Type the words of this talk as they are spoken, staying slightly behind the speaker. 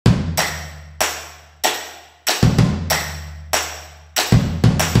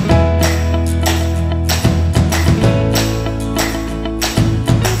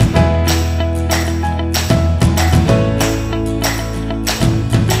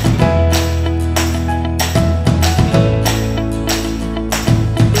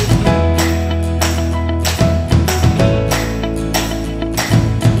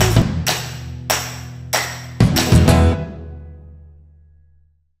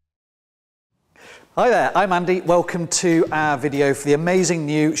Hi there, I'm Andy. Welcome to our video for the amazing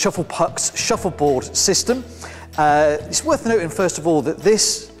new Shufflepucks Shuffleboard system. It's worth noting first of all that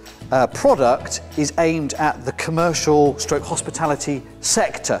this product is aimed at the commercial stroke hospitality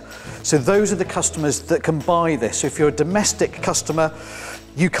sector. So those are the customers that can buy this. So if you're a domestic customer,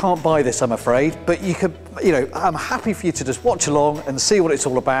 you can't buy this, I'm afraid, but you could, I'm happy for you to just watch along and see what it's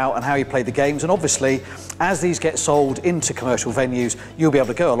all about and how you play the games. And obviously, as these get sold into commercial venues, you'll be able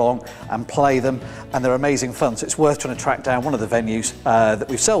to go along and play them, and they're amazing fun. So it's worth trying to track down one of the venues that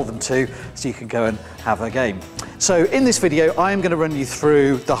we've sold them to so you can go and have a game. So in this video, I'm going to run you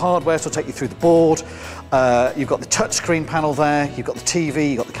through the hardware, so I'll take you through the board. You've got the touchscreen panel there, you've got the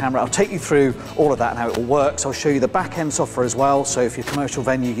TV, you've got the camera. I'll take you through all of that and how it all works. I'll show you the back-end software as well, so if you're a commercial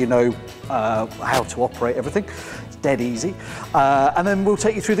venue, you know how to operate everything. It's dead easy. And then we'll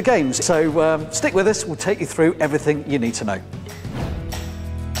take you through the games. So stick with us, we'll take you through everything you need to know.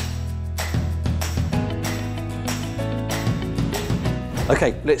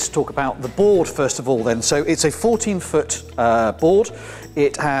 Okay, let's talk about the board first of all then. So it's a 14-foot board.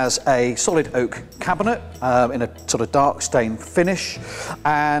 It has a solid oak cabinet in a sort of dark stain finish,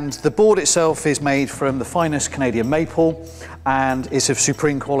 and the board itself is made from the finest Canadian maple and is of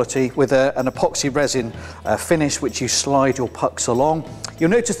supreme quality with an epoxy resin finish which you slide your pucks along. You'll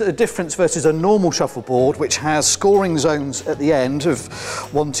notice that the difference versus a normal shuffleboard, which has scoring zones at the end of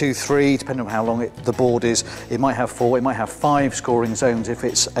 1, 2, 3, depending on how long the board is, it might have 4, it might have 5 scoring zones if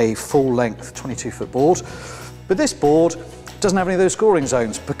it's a full-length 22-foot board. But this board doesn't have any of those scoring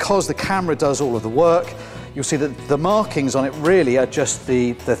zones because the camera does all of the work. You'll see that the markings on it really are just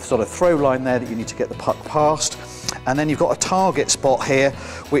the sort of throw line there that you need to get the puck past. And then you've got a target spot here,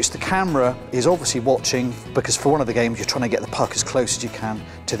 which the camera is obviously watching because for one of the games you're trying to get the puck as close as you can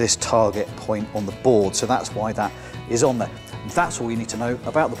to this target point on the board. So that's why that is on there. That's all you need to know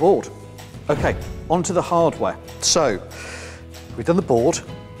about the board. Okay, onto the hardware. So we've done the board.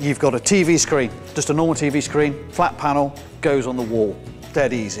 You've got a TV screen, just a normal TV screen, flat panel, goes on the wall,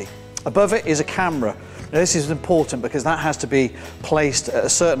 dead easy. Above it is a camera. Now this is important because that has to be placed at a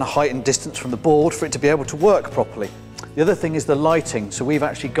certain height and distance from the board for it to be able to work properly. The other thing is the lighting. So we've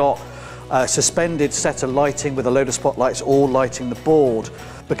actually got a suspended set of lighting with a load of spotlights all lighting the board,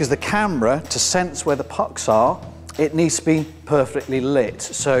 because the camera, to sense where the pucks are, it needs to be perfectly lit.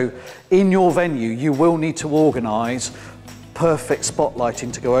 So in your venue, you will need to organise perfect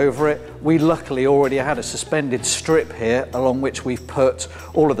spotlighting to go over it. We luckily already had a suspended strip here along which we've put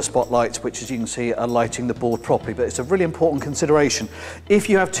all of the spotlights, which as you can see are lighting the board properly, but it's a really important consideration. If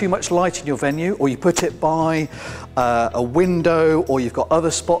you have too much light in your venue, or you put it by a window, or you've got other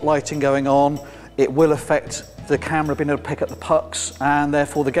spotlighting going on, it will affect the camera being able to pick up the pucks and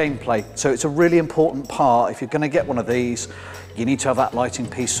therefore the gameplay. So it's a really important part. If you're going to get one of these, you need to have that lighting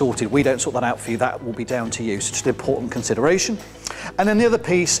piece sorted. We don't sort that out for you, that will be down to you. So just an important consideration. And then the other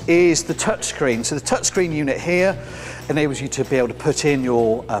piece is the touchscreen. So the touchscreen unit here enables you to be able to put in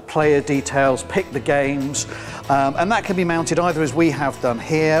your player details, pick the games, and that can be mounted either as we have done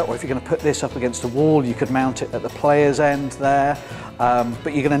here, or if you're going to put this up against a wall, you could mount it at the player's end there.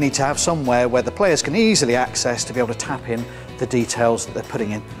 But you're going to need to have somewhere where the players can easily access to be able to tap in the details that they're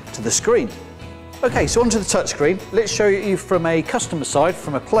putting in to the screen. Okay, so onto the touchscreen. Let's show you from a customer side,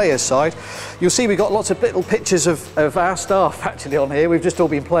 from a player's side. You'll see we've got lots of little pictures of our staff actually on here. We've just all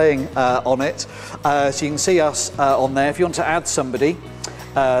been playing on it. So you can see us on there. If you want to add somebody,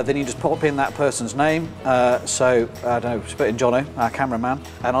 then you just pop in that person's name. So, I don't know, just put in Jono, our cameraman,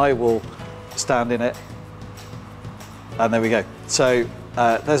 and I will stand in it. And there we go. So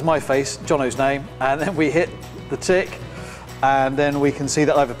there's my face, Jono's name, and then we hit the tick, and then we can see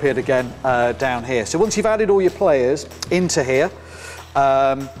that I've appeared again down here. So once you've added all your players into here,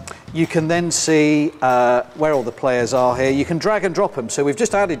 you can then see where all the players are here. You can drag and drop them. So we've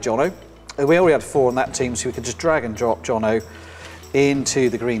just added Jono. We already had 4 on that team, so we can just drag and drop Jono into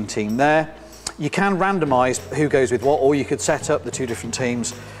the green team there. You can randomise who goes with what, or you could set up the 2 different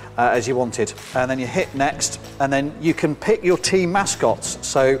teams as you wanted. And then you hit next, and then you can pick your team mascots.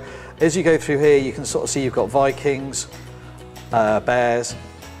 So as you go through here, you can sort of see you've got Vikings, Bears,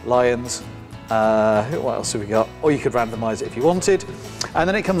 Lions, what else have we got? Or you could randomise it if you wanted. And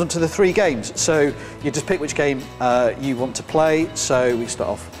then it comes onto the 3 games. So you just pick which game you want to play. So we start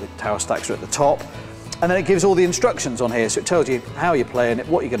off with Tower Stacks at the top. And then it gives all the instructions on here. So it tells you how you're playing it,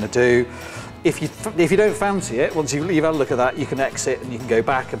 what you're going to do. If you don't fancy it, once you've had a look at that, you can exit and you can go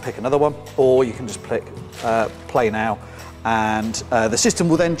back and pick another one. Or you can just click play now. And the system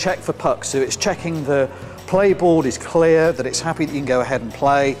will then check for pucks. So it's checking the play board is clear, that it's happy that you can go ahead and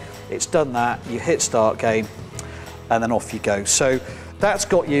play. It's done that, you hit start game, and then off you go. So that's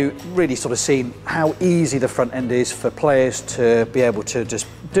got you really sort of seeing how easy the front end is for players to be able to just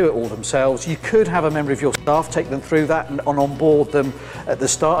do it all themselves. You could have a member of your staff take them through that and onboard them at the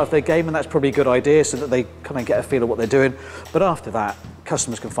start of their game, and that's probably a good idea so that they kind of get a feel of what they're doing. But after that,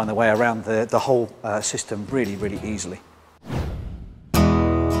 customers can find their way around the whole system really, really easily.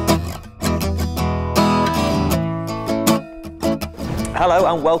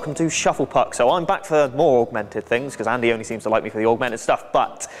 Hello and welcome to Shufflepuck. So I'm back for more augmented things because Andy only seems to like me for the augmented stuff,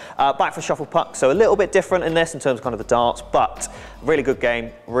 but back for Shufflepuck. So a little bit different in this in terms of kind of the darts, but really good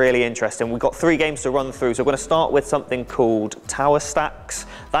game, really interesting. We've got 3 games to run through. So we're going to start with something called Tower Stacks.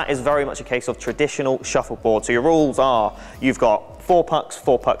 That is very much a case of traditional shuffleboard. So your rules are, you've got 4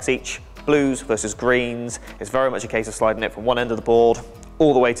 pucks each, blues versus greens. It's very much a case of sliding it from one end of the board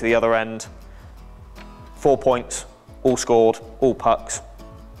all the way to the other end. 4 points. All scored, all pucks,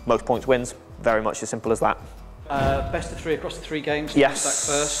 most points wins. Very much as simple as that. Best of 3 across the 3 games. Yes.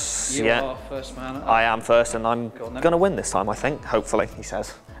 Stack first. You are first man. I am first, and I'm going to win this time, I think. Hopefully, he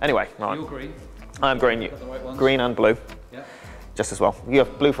says. Anyway, right. You're green. I am green. You, right green and blue. Yeah. Just as well. You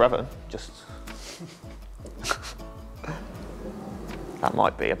have blue forever. Just. That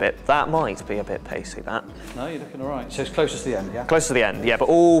might be a bit pacey. That. No, you're looking all right. So it's closest to the end, yeah. Close to the end, yeah. But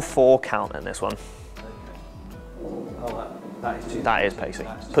all 4 count in this one. Oh, that is pacey.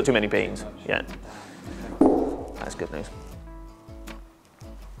 Put too many beans. Yeah. That's good news.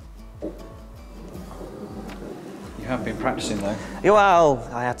 You have been practicing though. Yeah, well,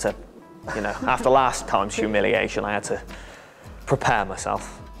 I had to, you know, after last time's humiliation, I had to prepare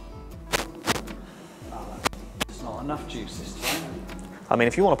myself. It's not enough juice this time. I mean,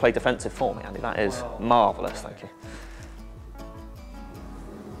 if you want to play defensive for me, Andy, that is marvellous, thank you.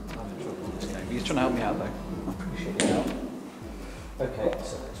 I'm in trouble in this game. You're trying to help me out though. I appreciate your help. Okay,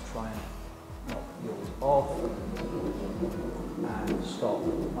 so let's try and knock yours off and stop.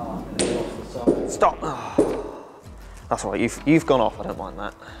 Oh, I'm going to go off the side. Stop! Oh, that's all right, you've gone off, I don't mind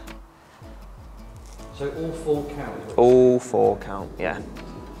that. So all 4 count? All 4 count, yeah.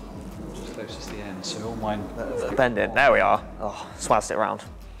 Just closest to the end, so all mine... Bend in, there we are. Oh, swazzed it round.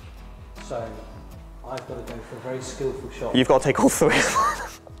 So, I've got to go for a very skillful shot. You've got to take all 3.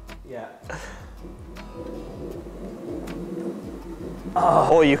 Yeah. Oh.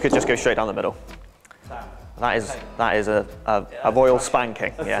 Or you could just go straight down the middle. That is a royal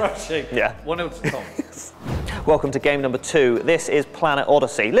spanking. Thrashing. Yeah. 1-0 to Tom. Welcome to game number 2. This is Planet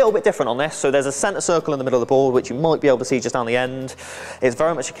Odyssey. A little bit different on this. So there's a centre circle in the middle of the board, which you might be able to see just down the end. It's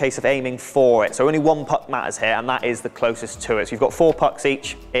very much a case of aiming for it. So only 1 puck matters here, and that is the closest to it. So you've got 4 pucks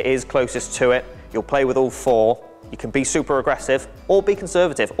each. It is closest to it. You'll play with all 4. You can be super aggressive, or be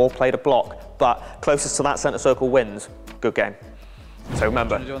conservative, or play to block. But closest to that centre circle wins. Good game. So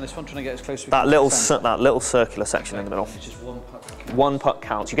remember, on this one, trying to get as close as that little circular section in the middle. Which is 1 puck counts. 1 puck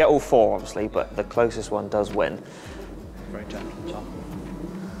counts. You get all 4, obviously, but the closest one does win. Very gentle, Tom.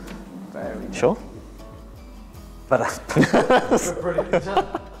 Very gentle. Sure? But brilliant. I'm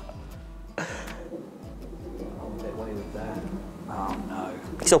a bit wayward there. Oh no.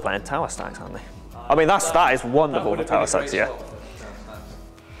 You're still playing Tower Stacks, aren't they? I mean, that is wonderful for Tower Stacks, yeah.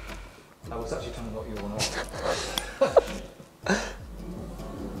 I was actually trying to knock you one off.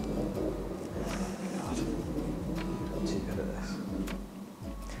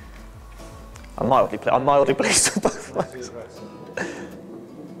 I'm mildly pleased with both ways.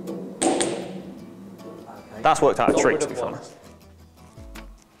 That's worked out a treat, to be honest.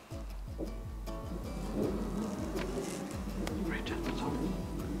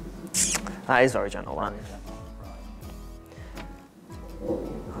 That is very gentle, that. Oh,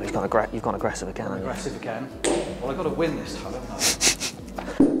 you've gone aggressive again, haven't you? Aggressive again. Well, I've got to win this time, haven't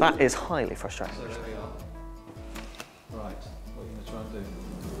I? That is highly frustrating. So there we are. Right, what are you going to try and do?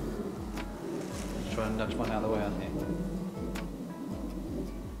 Try and nudge mine out of the way, aren't you?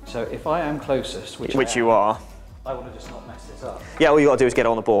 So if I am closest, which you are, I want to just not mess this up. Yeah, all you got to do is get it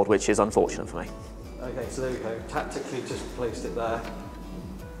on the board, which is unfortunate for me. Okay, so there we go. Tactically just placed it there.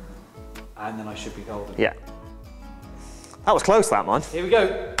 And then I should be golden. Yeah. That was close, that, man. Here we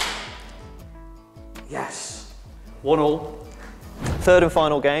go. Yes. 1-1. Third and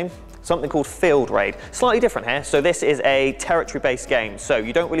final game, something called Field Raid. Slightly different here. So this is a territory-based game. So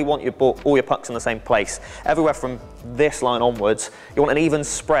you don't really want all your pucks in the same place. Everywhere from this line onwards, you want an even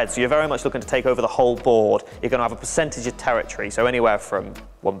spread. So you're very much looking to take over the whole board. You're going to have a percentage of territory. So anywhere from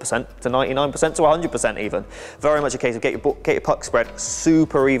 1% to 99% to 100% even. Very much a case of get your puck spread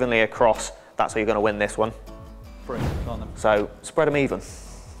super evenly across. That's how you're going to win this one. Brilliant. Come on then. So spread them even.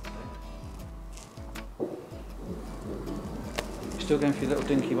 Still going for your little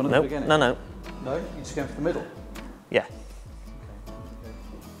dinky one at Nope. the beginning? No. No? You're just going for the middle? Yeah. Okay.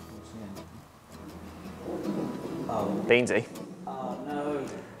 Beansy. Oh no.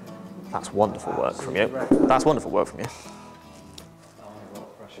 That's wonderful work from you. That's wonderful work from you.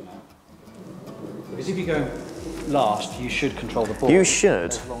 Because if you go last, you should control the ball. You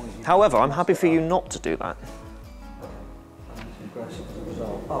should. However, I'm happy for you not to do that.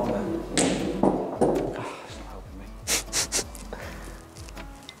 Oh no. It's not helping me.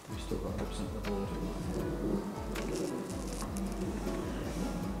 We've still got 100% of the board.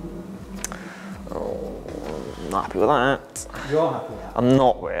 Oh, I'm not happy with that. You are happy with that? I'm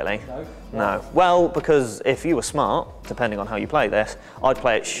not really. No? No. Well, because if you were smart, depending on how you play this, I'd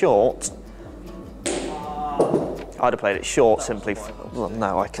play it short. I'd have played it short simply. Well,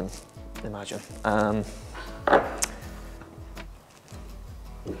 no, I can imagine. I'm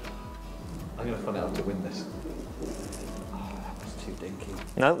going to find out to win this. Oh, that was too dinky.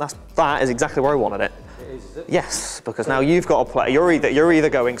 No, that is exactly where I wanted it. It is it? Yes, because now you've got to play. You're either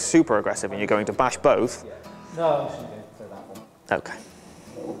going super aggressive and you're going to bash both. Yeah. No, I'm just going to play that one. Okay.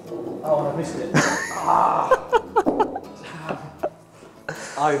 Oh, I missed it. Ah.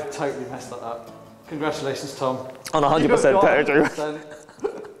 I've totally messed that up. Congratulations, Tom. On 100% territory.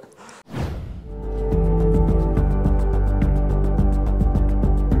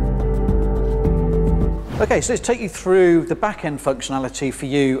 Okay, so let's take you through the back-end functionality for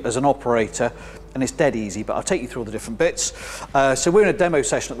you as an operator, and it's dead easy, but I'll take you through all the different bits. So we're in a demo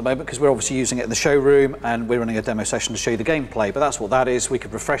session at the moment because we're obviously using it in the showroom, and we're running a demo session to show you the gameplay, but that's what that is. We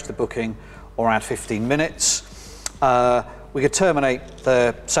could refresh the booking or add 15 minutes. We could terminate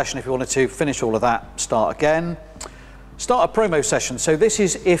the session if you wanted to, finish all of that, start again. Start a promo session. So this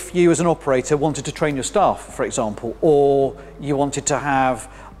is if you as an operator wanted to train your staff, for example, or you wanted to have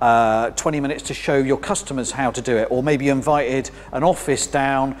 20 minutes to show your customers how to do it, or maybe you invited an office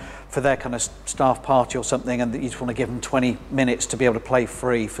down for their kind of staff party or something, and you just want to give them 20 minutes to be able to play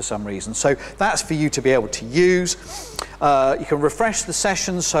free for some reason. So that's for you to be able to use. You can refresh the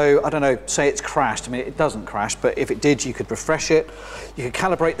session, so I don't know, say it's crashed. I mean, it doesn't crash, but if it did, you could refresh it. You could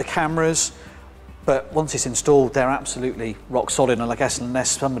calibrate the cameras, but once it's installed, they're absolutely rock solid, and I guess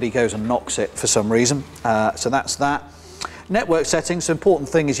unless somebody goes and knocks it for some reason. So that's that. Network settings, the important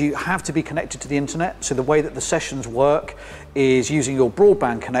thing is you have to be connected to the internet. So the way that the sessions work is using your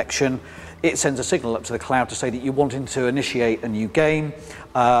broadband connection. It sends a signal up to the cloud to say that you're wanting to initiate a new game,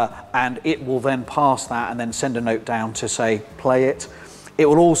 and it will then pass that and then send a note down to say, play it. It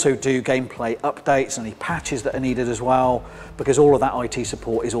will also do gameplay updates and any patches that are needed as well, because all of that IT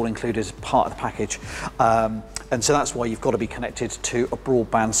support is all included as part of the package. And so that's why you've got to be connected to a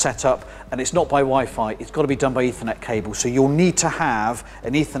broadband setup, and it's not by Wi-Fi, it's got to be done by Ethernet cable. So you'll need to have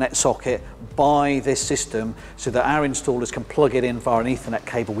an Ethernet socket by this system so that our installers can plug it in via an Ethernet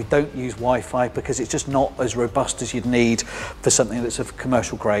cable. We don't use Wi-Fi because it's just not as robust as you'd need for something that's of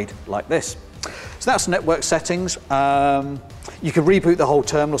commercial grade like this. So that's network settings. You can reboot the whole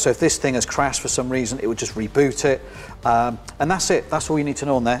terminal, so if this thing has crashed for some reason, it would just reboot it. And that's it, that's all you need to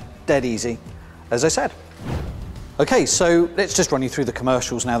know on there. Dead easy, as I said. Okay, so let's just run you through the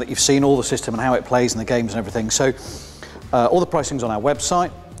commercials now that you've seen all the system and how it plays and the games and everything. So all the pricing's on our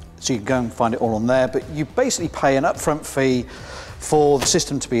website, so you can go and find it all on there, but you basically pay an upfront fee for the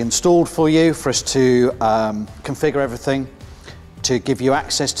system to be installed for you, for us to configure everything, to give you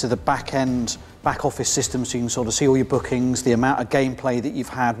access to the back office system so you can sort of see all your bookings, the amount of gameplay that you've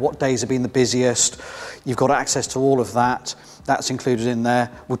had, what days have been the busiest. You've got access to all of that. That's included in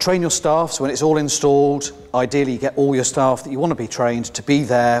there. We'll train your staff, so when it's all installed, ideally you get all your staff that you want to be trained to be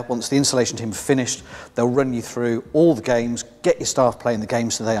there. Once the installation team have finished, they'll run you through all the games, get your staff playing the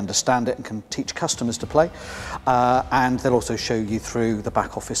game so they understand it and can teach customers to play. And they'll also show you through the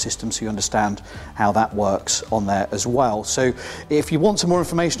back office system so you understand how that works on there as well. So if you want some more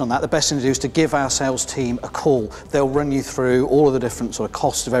information on that, the best thing to do is to give our sales team a call. They'll run you through all of the different sort of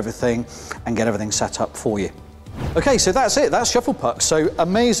costs of everything and get everything set up for you. Okay, so that's it, that's Shufflepuck. So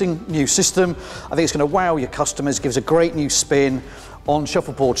amazing new system. I think it's going to wow your customers, gives a great new spin on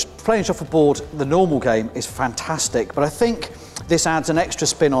Shuffleboard. Playing Shuffleboard, the normal game, is fantastic, but I think this adds an extra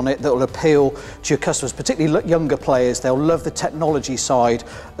spin on it that will appeal to your customers, particularly younger players. They'll love the technology side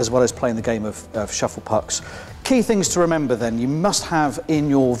as well as playing the game of Shufflepucks. Key things to remember then, you must have in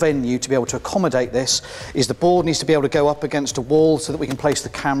your venue to be able to accommodate this, is the board needs to be able to go up against a wall so that we can place the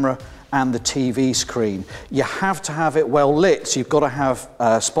camera and the TV screen. You have to have it well lit, so you've got to have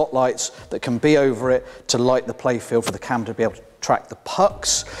spotlights that can be over it to light the playfield for the camera to be able to track the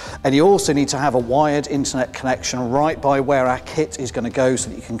pucks. And you also need to have a wired internet connection right by where our kit is going to go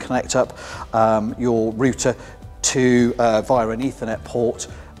so that you can connect up your router to via an Ethernet port,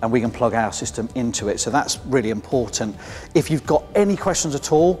 and we can plug our system into it. So that's really important. If you've got any questions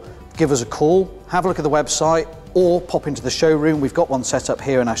at all, give us a call, have a look at the website, or pop into the showroom. We've got one set up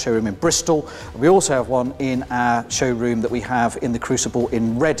here in our showroom in Bristol. We also have one in our showroom that we have in the Crucible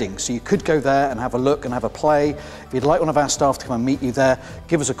in Reading. So you could go there and have a look and have a play. If you'd like one of our staff to come and meet you there,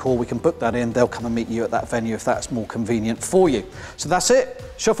 give us a call. We can book that in. They'll come and meet you at that venue if that's more convenient for you. So that's it.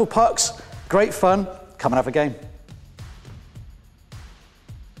 Shuffle pucks, great fun. Come and have a game.